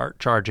have to start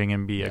charging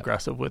and be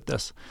aggressive with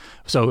this.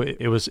 So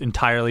it was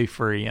entirely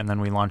free, and then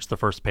we launched the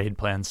first paid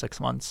plan 6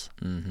 months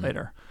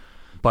later.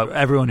 But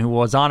everyone who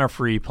was on a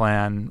free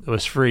plan, it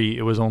was free.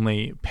 It was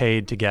only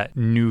paid to get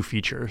new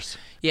features.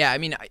 Yeah, I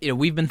mean,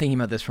 we've been thinking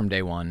about this from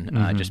day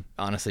one, just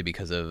honestly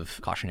because of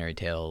cautionary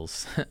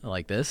tales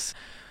like this.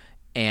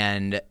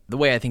 And the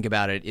way I think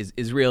about it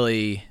is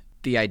really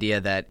the idea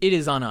that it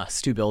is on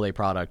us to build a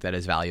product that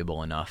is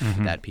valuable enough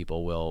that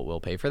people will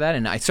pay for that.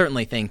 And I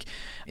certainly think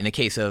in the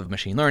case of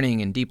machine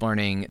learning and deep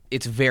learning,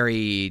 it's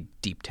very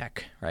deep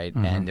tech, right?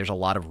 And there's a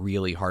lot of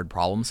really hard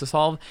problems to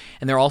solve.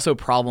 And there are also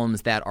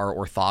problems that are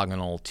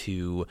orthogonal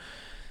to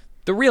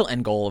the real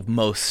end goal of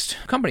most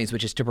companies,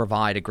 which is to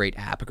provide a great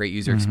app, a great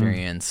user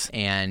experience.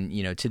 And,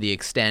 to the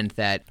extent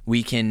that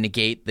we can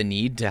negate the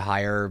need to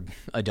hire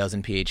a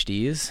dozen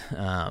PhDs,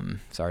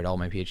 sorry to all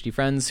my PhD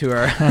friends who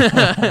are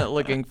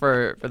looking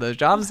for those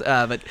jobs.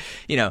 But,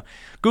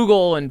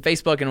 Google and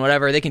Facebook and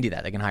whatever, they can do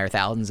that. They can hire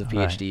thousands of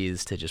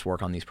PhDs to just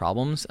work on these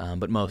problems.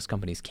 But most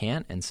companies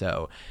can't. And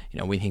so,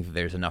 we think that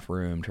there's enough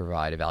room to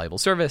provide a valuable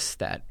service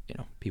that,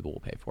 people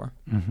will pay for.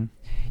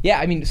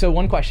 Yeah, I mean, so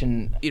one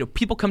question,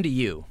 people come to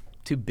you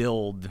to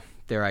build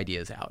their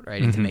ideas out,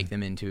 right, and to make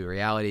them into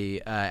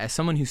reality. As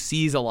someone who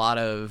sees a lot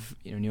of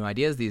new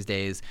ideas these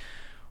days,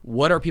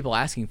 what are people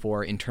asking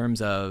for in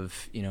terms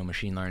of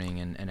machine learning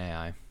and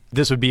AI?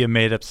 This would be a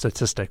made-up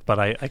statistic, but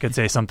I could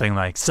say something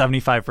like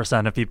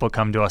 75% of people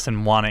come to us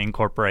and want to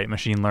incorporate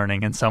machine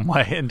learning in some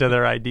way into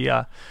their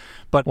idea.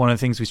 But one of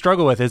the things we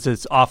struggle with is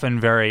it's often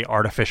very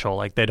artificial.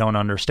 Like they don't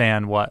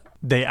understand what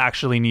they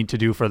actually need to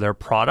do for their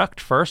product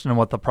first and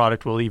what the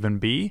product will even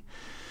be.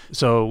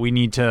 So we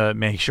need to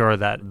make sure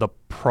that the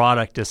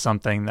product is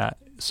something that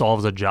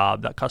solves a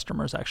job that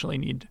customers actually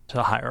need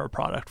to hire a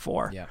product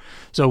for. Yeah.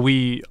 So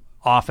we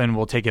often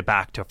will take it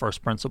back to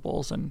first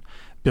principles and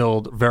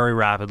build very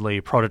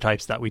rapidly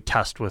prototypes that we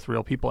test with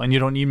real people. And you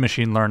don't need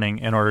machine learning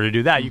in order to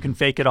do that. You can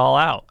fake it all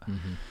out.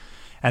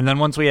 And then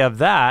once we have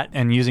that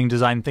and using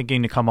design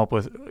thinking to come up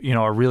with,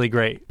 a really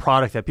great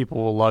product that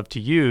people will love to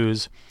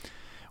use,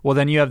 well,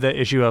 then you have the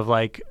issue of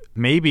like,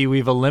 maybe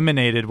we've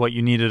eliminated what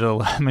you needed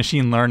a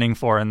machine learning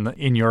for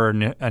in your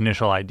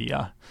initial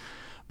idea.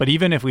 But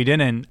even if we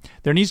didn't,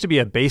 there needs to be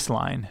a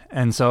baseline.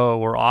 And so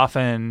we're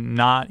often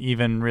not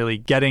even really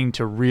getting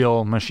to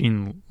real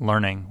machine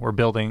learning. We're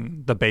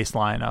building the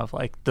baseline of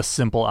like the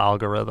simple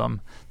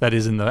algorithm that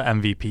is in the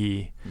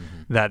MVP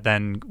that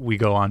then we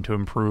go on to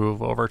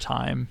improve over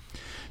time.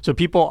 So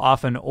people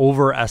often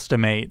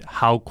overestimate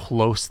how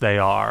close they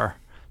are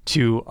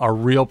to a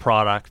real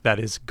product that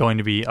is going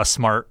to be a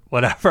smart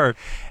whatever.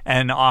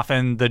 And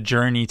often the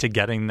journey to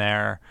getting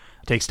there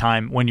takes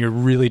time when you're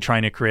really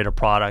trying to create a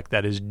product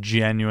that is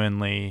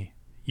genuinely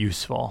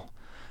useful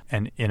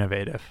and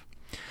innovative.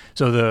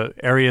 So the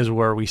areas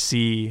where we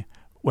see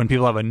when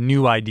people have a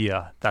new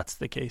idea, that's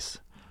the case.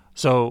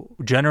 So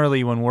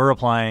generally when we're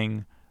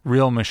applying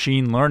real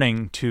machine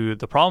learning to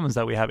the problems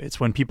that we have, it's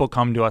when people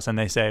come to us and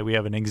they say, we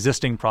have an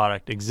existing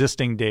product,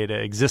 existing data,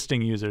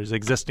 existing users,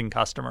 existing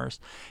customers,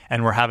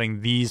 and we're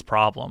having these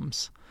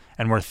problems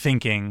and we're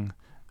thinking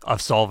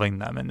of solving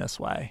them in this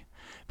way.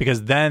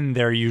 Because then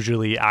they're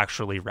usually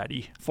actually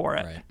ready for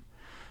it. Right.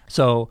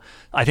 So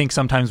I think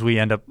sometimes we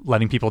end up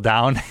letting people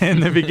down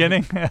in the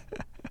beginning.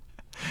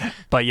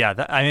 But yeah,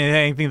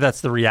 I think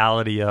that's the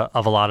reality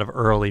of a lot of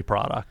early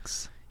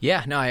products.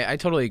 Yeah, no, I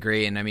totally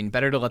agree. And I mean,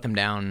 better to let them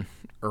down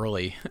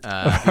early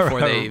before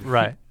they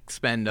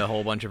spend a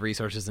whole bunch of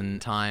resources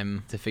and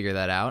time to figure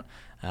that out.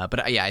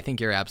 But yeah, I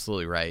think you're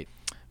absolutely right.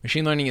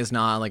 Machine learning is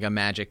not like a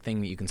magic thing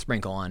that you can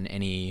sprinkle on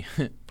any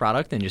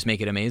product and just make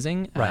it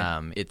amazing.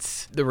 Right.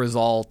 It's the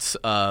result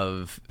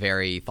of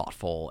very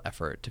thoughtful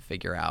effort to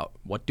figure out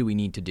what do we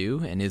need to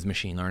do, and is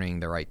machine learning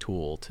the right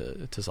tool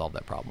to solve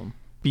that problem?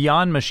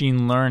 Beyond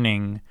machine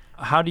learning,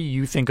 how do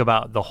you think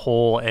about the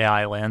whole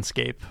AI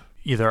landscape,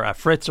 either at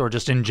Fritz or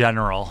just in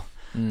general?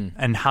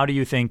 And how do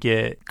you think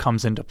it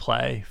comes into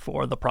play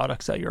for the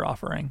products that you're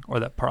offering or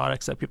the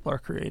products that people are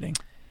creating?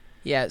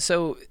 Yeah,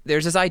 so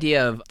there's this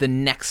idea of the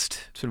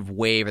next sort of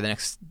wave or the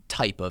next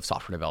type of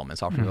software development,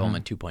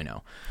 development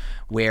 2.0,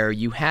 where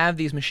you have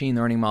these machine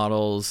learning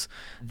models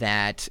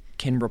that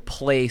can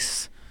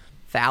replace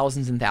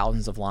thousands and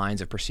thousands of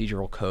lines of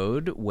procedural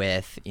code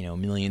with,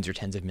 millions or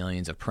tens of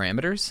millions of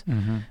parameters.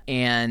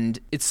 And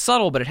it's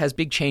subtle, but it has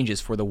big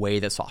changes for the way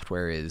that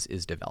software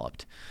is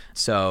developed.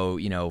 So,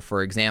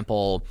 for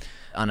example,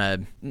 on a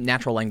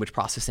natural language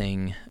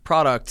processing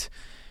product,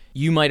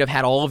 you might have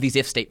had all of these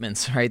if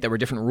statements, right, that were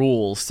different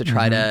rules to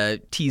try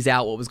to tease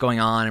out what was going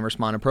on and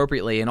respond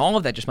appropriately. And all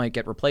of that just might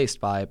get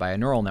replaced by a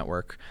neural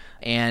network.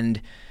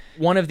 And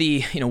one of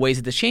the ways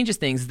that this changes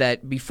things is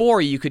that before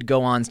you could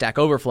go on Stack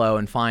Overflow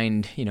and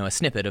find a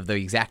snippet of the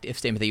exact if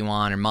statement that you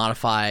want and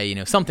modify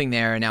something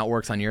there, and now it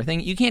works on your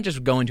thing. You can't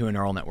just go into a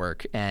neural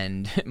network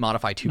and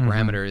modify two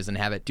parameters and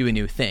have it do a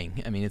new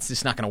thing. I mean, it's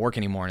just not going to work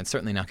anymore, and it's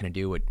certainly not going to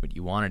do what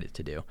you wanted it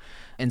to do.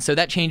 And so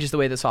that changes the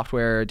way that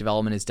software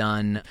development is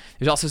done.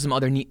 There's also some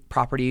other neat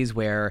properties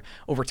where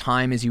over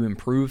time, as you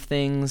improve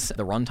things,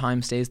 the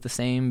runtime stays the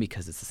same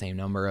because it's the same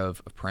number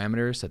of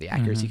parameters. So the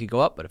accuracy could go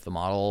up, but if the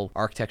model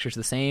architecture is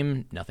the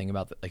same, nothing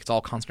about it's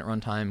all constant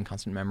runtime,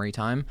 constant memory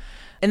time.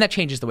 And that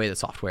changes the way that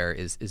software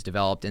is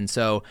developed. And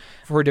so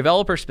for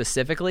developers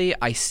specifically,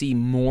 I see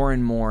more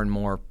and more and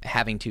more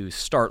having to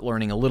start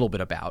learning a little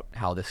bit about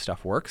how this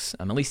stuff works,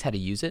 at least how to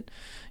use it.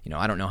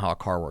 I don't know how a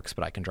car works,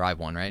 but I can drive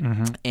one, right?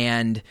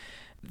 And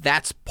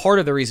that's part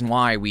of the reason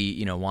why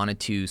we,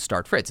 wanted to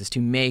start Fritz, is to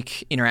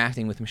make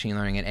interacting with machine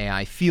learning and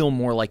AI feel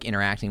more like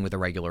interacting with a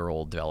regular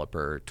old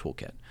developer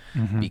toolkit.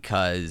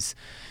 Because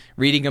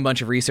reading a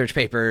bunch of research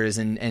papers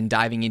and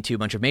diving into a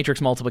bunch of matrix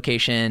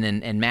multiplication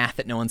and math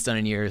that no one's done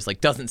in years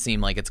doesn't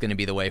seem like it's going to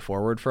be the way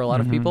forward for a lot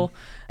of people.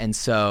 And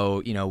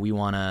so, we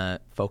want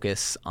to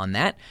focus on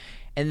that.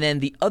 And then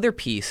the other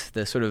piece,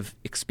 the sort of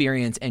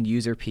experience and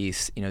user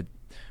piece,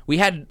 we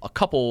had a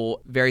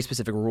couple very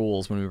specific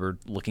rules when we were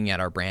looking at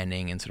our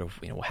branding and sort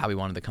of how we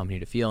wanted the company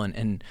to feel.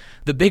 And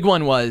the big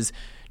one was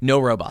no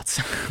robots.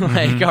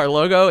 Like our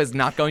logo is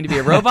not going to be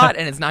a robot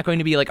and it's not going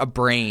to be like a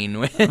brain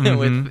with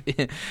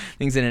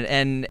things in it.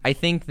 And I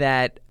think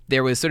that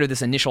there was sort of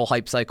this initial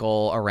hype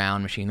cycle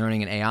around machine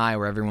learning and AI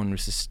where everyone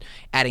was just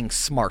adding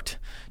smart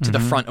to the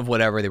front of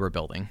whatever they were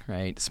building,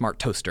 right? Smart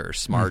toaster,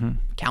 smart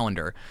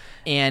calendar.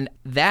 And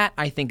that,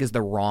 I think, is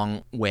the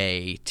wrong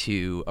way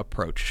to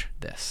approach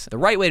this. The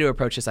right way to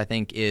approach this, I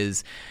think,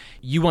 is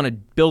you want to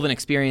build an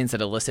experience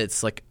that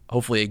elicits,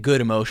 hopefully a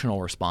good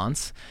emotional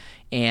response.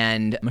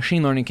 And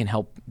machine learning can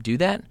help do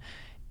that.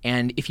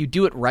 And if you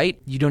do it right,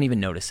 you don't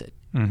even notice it.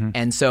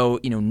 And so,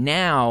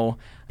 now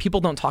people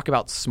don't talk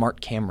about smart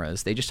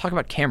cameras. They just talk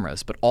about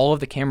cameras, but all of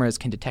the cameras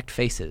can detect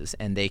faces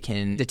and they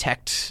can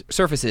detect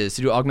surfaces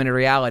to do augmented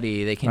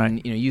reality. They can,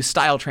 use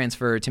style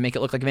transfer to make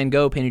it look like Van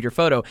Gogh painted your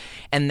photo.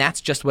 And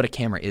that's just what a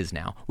camera is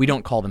now. We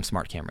don't call them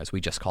smart cameras.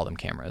 We just call them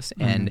cameras.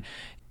 And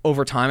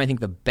over time, I think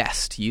the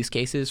best use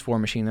cases for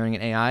machine learning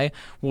and AI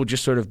will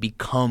just sort of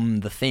become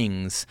the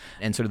things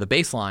and sort of the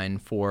baseline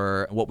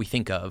for what we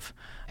think of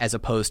as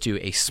opposed to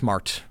a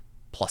smart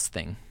plus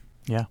thing.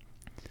 Yeah.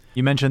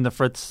 You mentioned the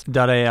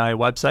Fritz.ai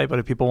website, but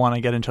if people want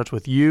to get in touch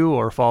with you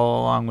or follow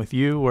along with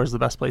you, where's the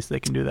best place they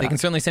can do that? They can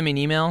certainly send me an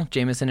email,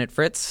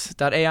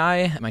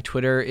 jameson@fritz.ai. My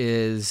Twitter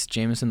is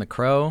Jameson the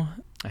Crow.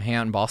 I hang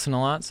out in Boston a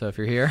lot, so if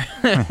you're here,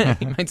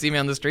 you might see me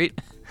on the street.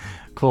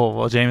 Cool.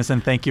 Well, Jameson,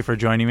 thank you for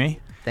joining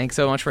me. Thanks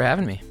so much for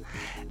having me.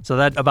 So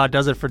that about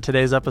does it for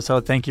today's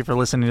episode. Thank you for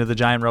listening to the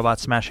Giant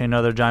Robots Smashing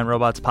Other Giant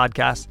Robots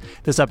podcast.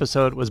 This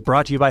episode was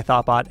brought to you by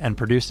Thoughtbot and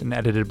produced and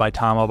edited by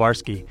Tom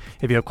Obarski.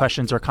 If you have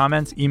questions or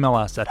comments, email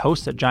us at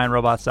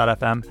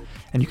host@giantrobots.fm,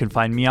 and you can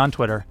find me on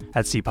Twitter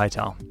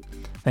 @cpytel.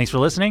 Thanks for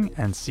listening,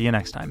 and see you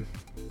next time.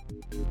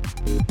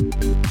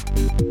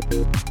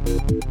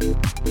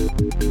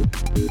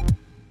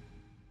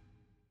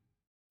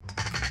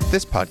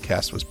 This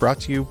podcast was brought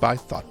to you by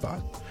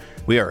Thoughtbot.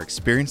 We are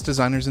experienced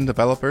designers and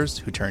developers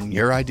who turn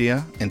your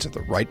idea into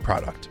the right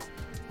product.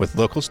 With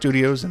local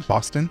studios in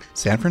Boston,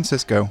 San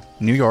Francisco,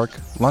 New York,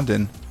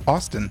 London,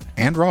 Austin,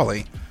 and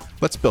Raleigh,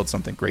 let's build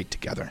something great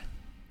together.